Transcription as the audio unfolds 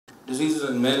diseases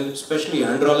in men, especially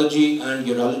andrology and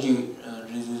urology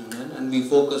diseases in men, and we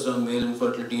focus on male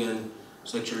infertility and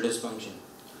sexual dysfunction.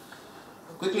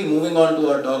 Quickly moving on to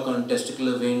our talk on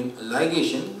testicular vein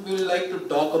ligation, we would like to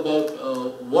talk about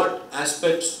what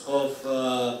aspects of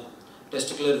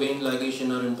testicular vein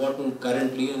ligation are important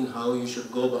currently and how you should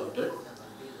go about it.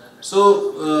 So,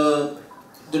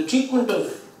 the treatment of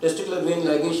testicular vein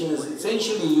ligation is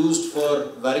essentially used for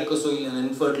varicocele and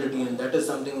infertility, and that is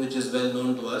something which is well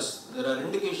known to us. There are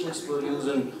indications for use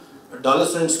in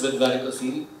adolescents with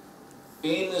varicocele.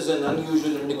 Pain is an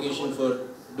unusual indication for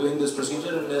doing this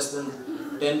procedure in less than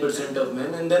 10% of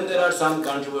men, and then there are some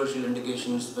controversial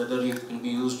indications whether it can be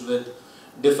used with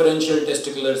differential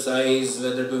testicular size,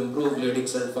 whether to improve Leydig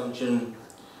cell function,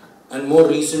 and more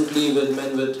recently with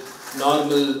men with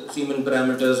normal semen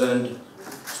parameters and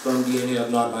sperm DNA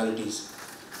abnormalities.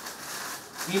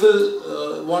 We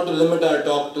will want to limit our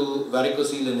talk to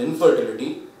varicocele and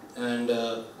infertility, and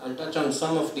I'll touch on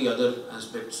some of the other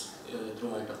aspects through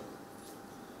my talk.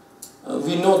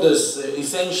 We know this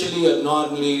essentially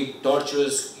abnormally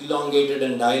tortuous, elongated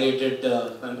and dilated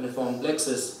pampiniform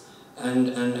plexus, and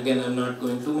again I'm not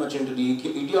going too much into the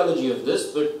etiology of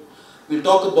this, but we'll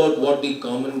talk about what the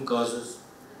common causes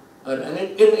are. And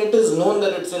it is known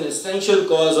that it's an essential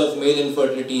cause of male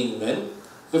infertility in men.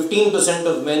 15%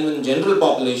 of men in general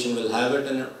population will have it,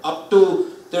 and up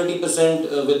to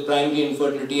 30% with primary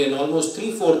infertility, and almost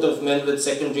 3/4 of men with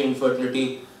secondary infertility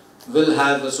will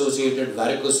have associated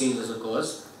varicocele as a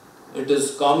cause. It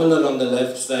is commoner on the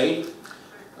left side.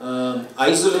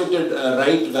 Isolated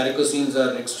right varicoceles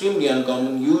are extremely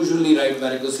uncommon. Usually right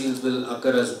varicoceles will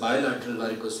occur as bilateral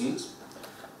varicoceles,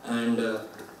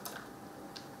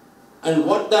 and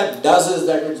what that does is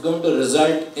that it's going to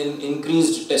result in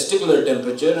increased testicular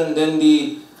temperature, and then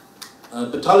the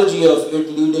pathology of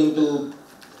it leading to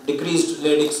decreased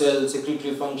Leydig cell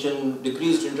secretory function,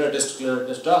 decreased intratesticular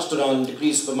testosterone,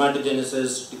 decreased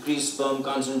spermatogenesis, decreased sperm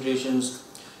concentrations,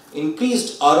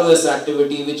 increased ROS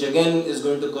activity, which again is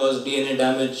going to cause DNA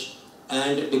damage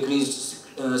and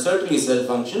decreased Sertoli cell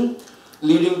function,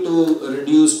 leading to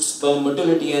reduced sperm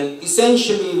motility. And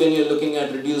essentially, when you're looking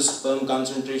at reduced sperm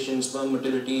concentration, sperm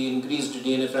motility, increased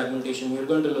DNA fragmentation, you're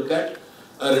going to look at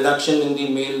a reduction in the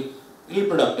male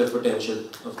reproductive potential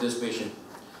of this patient.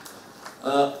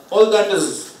 All that is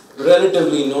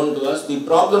relatively known to us. The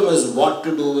problem is what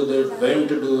to do with it, when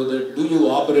to do with it. Do you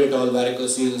operate all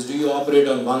varicoceles? Do you operate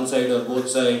on one side or both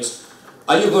sides?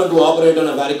 Are you going to operate on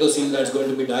a varicocele that's going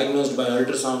to be diagnosed by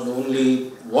ultrasound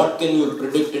only? What can you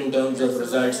predict in terms of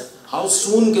results? How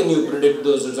soon can you predict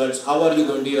those results? How are you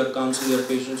going to counsel your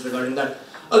patients regarding that?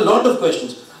 A lot of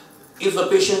questions. If a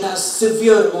patient has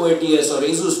severe OATS or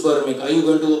azoospermic, are you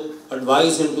going to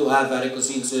advise him to have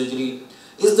varicocele surgery?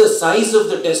 Is the size of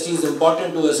the testes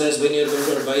important to assess when you're going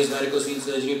to advise varicocele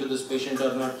surgery to this patient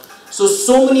or not?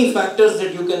 So many factors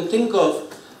that you can think of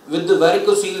with the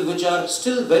varicocele which are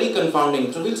still very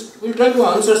confounding. So we'll try to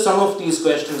answer some of these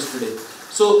questions today.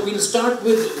 So we'll start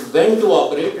with when to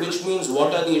operate, which means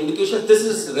what are the indications. This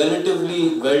is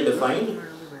relatively well defined.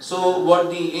 So what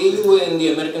the AUA and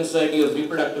the American Society of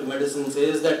Reproductive Medicine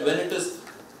says that when it is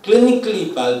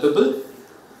clinically palpable,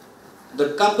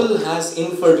 the couple has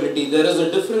infertility. There is a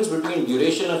difference between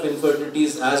duration of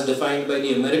infertilities as defined by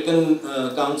the American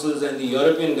councils and the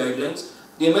European guidelines.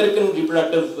 The American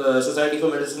Reproductive Society for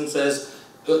Medicine says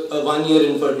 1 year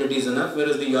infertility is enough,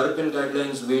 whereas the European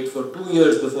guidelines wait for 2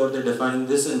 years before they define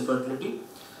this infertility.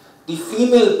 The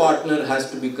female partner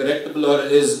has to be correctable or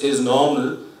is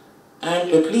normal,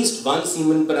 and at least one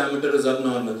semen parameter is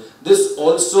abnormal. This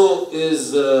also is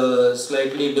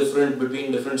slightly different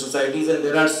between different societies, and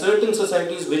there are certain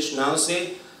societies which now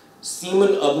say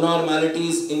semen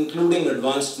abnormalities including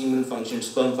advanced semen function,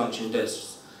 sperm function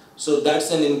tests. So that's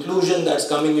an inclusion that's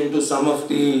coming into some of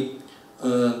the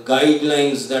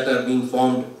guidelines that are being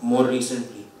formed more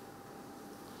recently.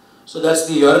 So that's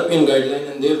the European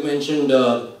guideline, and they've mentioned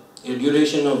a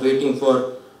duration of waiting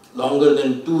for longer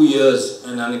than 2 years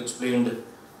and unexplained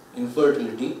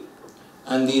infertility.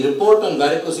 And the report on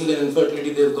varicocele and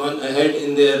infertility, they've gone ahead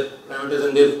in their parameters,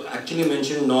 and they've actually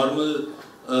mentioned normal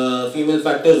female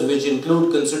factors which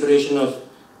include consideration of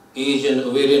age and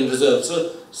ovarian reserve.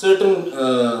 So certain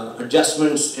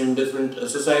adjustments in different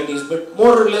societies, but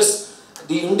more or less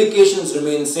the indications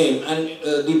remain same. And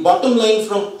the bottom line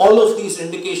from all of these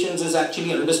indications is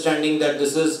actually understanding that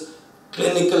this is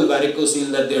clinical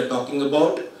varicocele that they are talking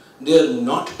about. They are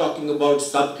not talking about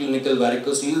subclinical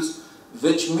varicoceles,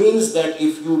 which means that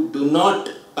if you do not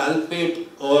palpate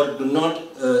or do not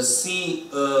see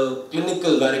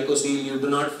clinical varicocele, you do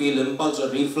not feel impulse or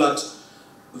reflux,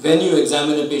 when you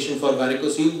examine a patient for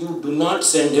varicocele, you do not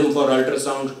send him for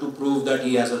ultrasound to prove that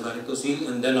he has a varicocele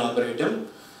and then operate him.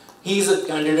 He is a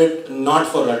candidate not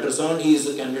for ultrasound, he is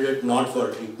a candidate not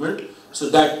for treatment. So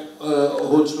that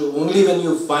holds true. Only when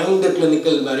you find a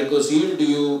clinical varicocele do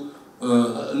you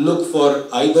look for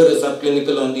either a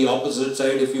subclinical on the opposite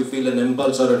side if you feel an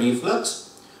impulse or a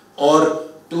reflux, or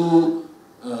to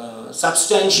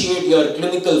substantiate your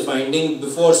clinical finding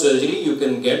before surgery, you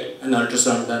can get an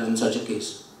ultrasound done in such a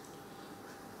case.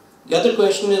 The other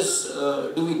question is,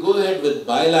 do we go ahead with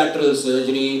bilateral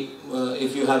surgery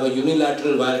if you have a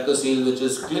unilateral varicocele which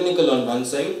is clinical on one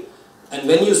side, and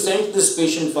when you sent this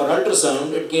patient for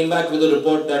ultrasound, it came back with a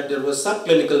report that there was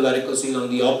subclinical varicocele on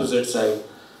the opposite side.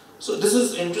 So this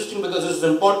is interesting because it's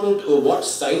important what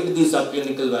side the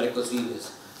subclinical varicocele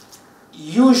is.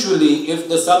 Usually, if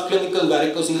the subclinical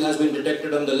varicocele has been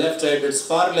detected on the left side, it's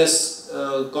far less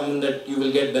common that you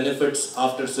will get benefits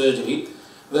after surgery.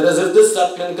 Whereas if this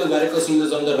subclinical varicocele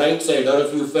is on the right side, or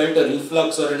if you felt a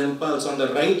reflux or an impulse on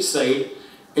the right side,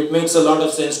 it makes a lot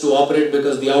of sense to operate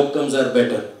because the outcomes are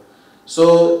better.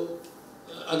 So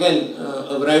again,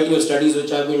 a variety of studies which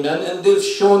have been done, and they've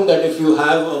shown that if you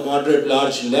have a moderate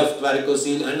large left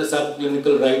varicocele and a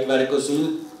subclinical right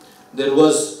varicocele, there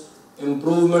was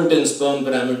improvement in sperm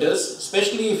parameters,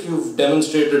 especially if you've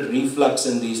demonstrated reflux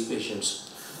in these patients.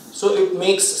 So it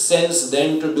makes sense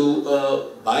then to do a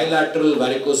bilateral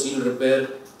varicocele repair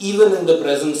even in the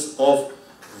presence of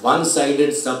one-sided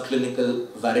subclinical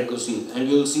varicocele, and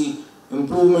you'll see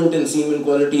improvement in semen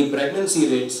quality, pregnancy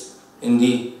rates in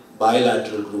the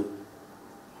bilateral group.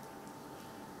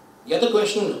 The other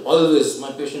question always,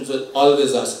 my patients will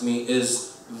always ask me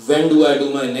is, when do I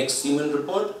do my next semen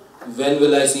report? When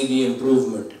will I see the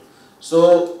improvement?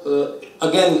 So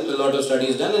again, a lot of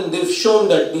studies done, and they've shown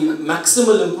that the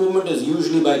maximal improvement is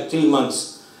usually by 3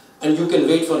 months, and you can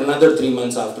wait for another 3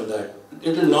 months after that.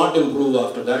 It will not improve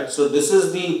after that. So this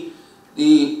is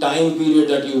the time period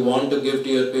that you want to give to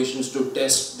your patients to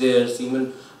test their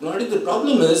semen. Now, the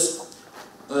problem is,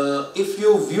 if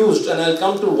you've used, and I'll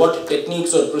come to what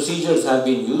techniques or procedures have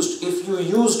been used, if you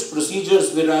used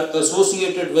procedures which are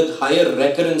associated with higher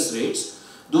recurrence rates,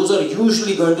 those are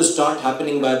usually going to start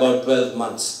happening by about 12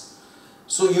 months.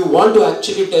 So you want to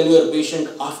actually tell your patient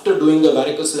after doing the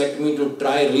varicocelectomy to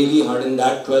try really hard in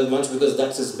that 12 months, because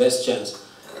that's his best chance.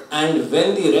 And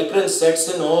when the recurrence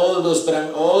sets in, all those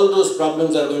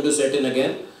problems are going to set in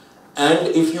again. And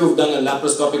if you've done a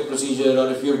laparoscopic procedure, or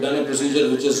if you've done a procedure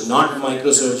which is not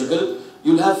microsurgical,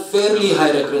 you'll have fairly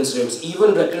high recurrence rates,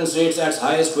 even recurrence rates as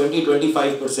high as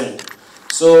 20-25%.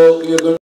 So you're going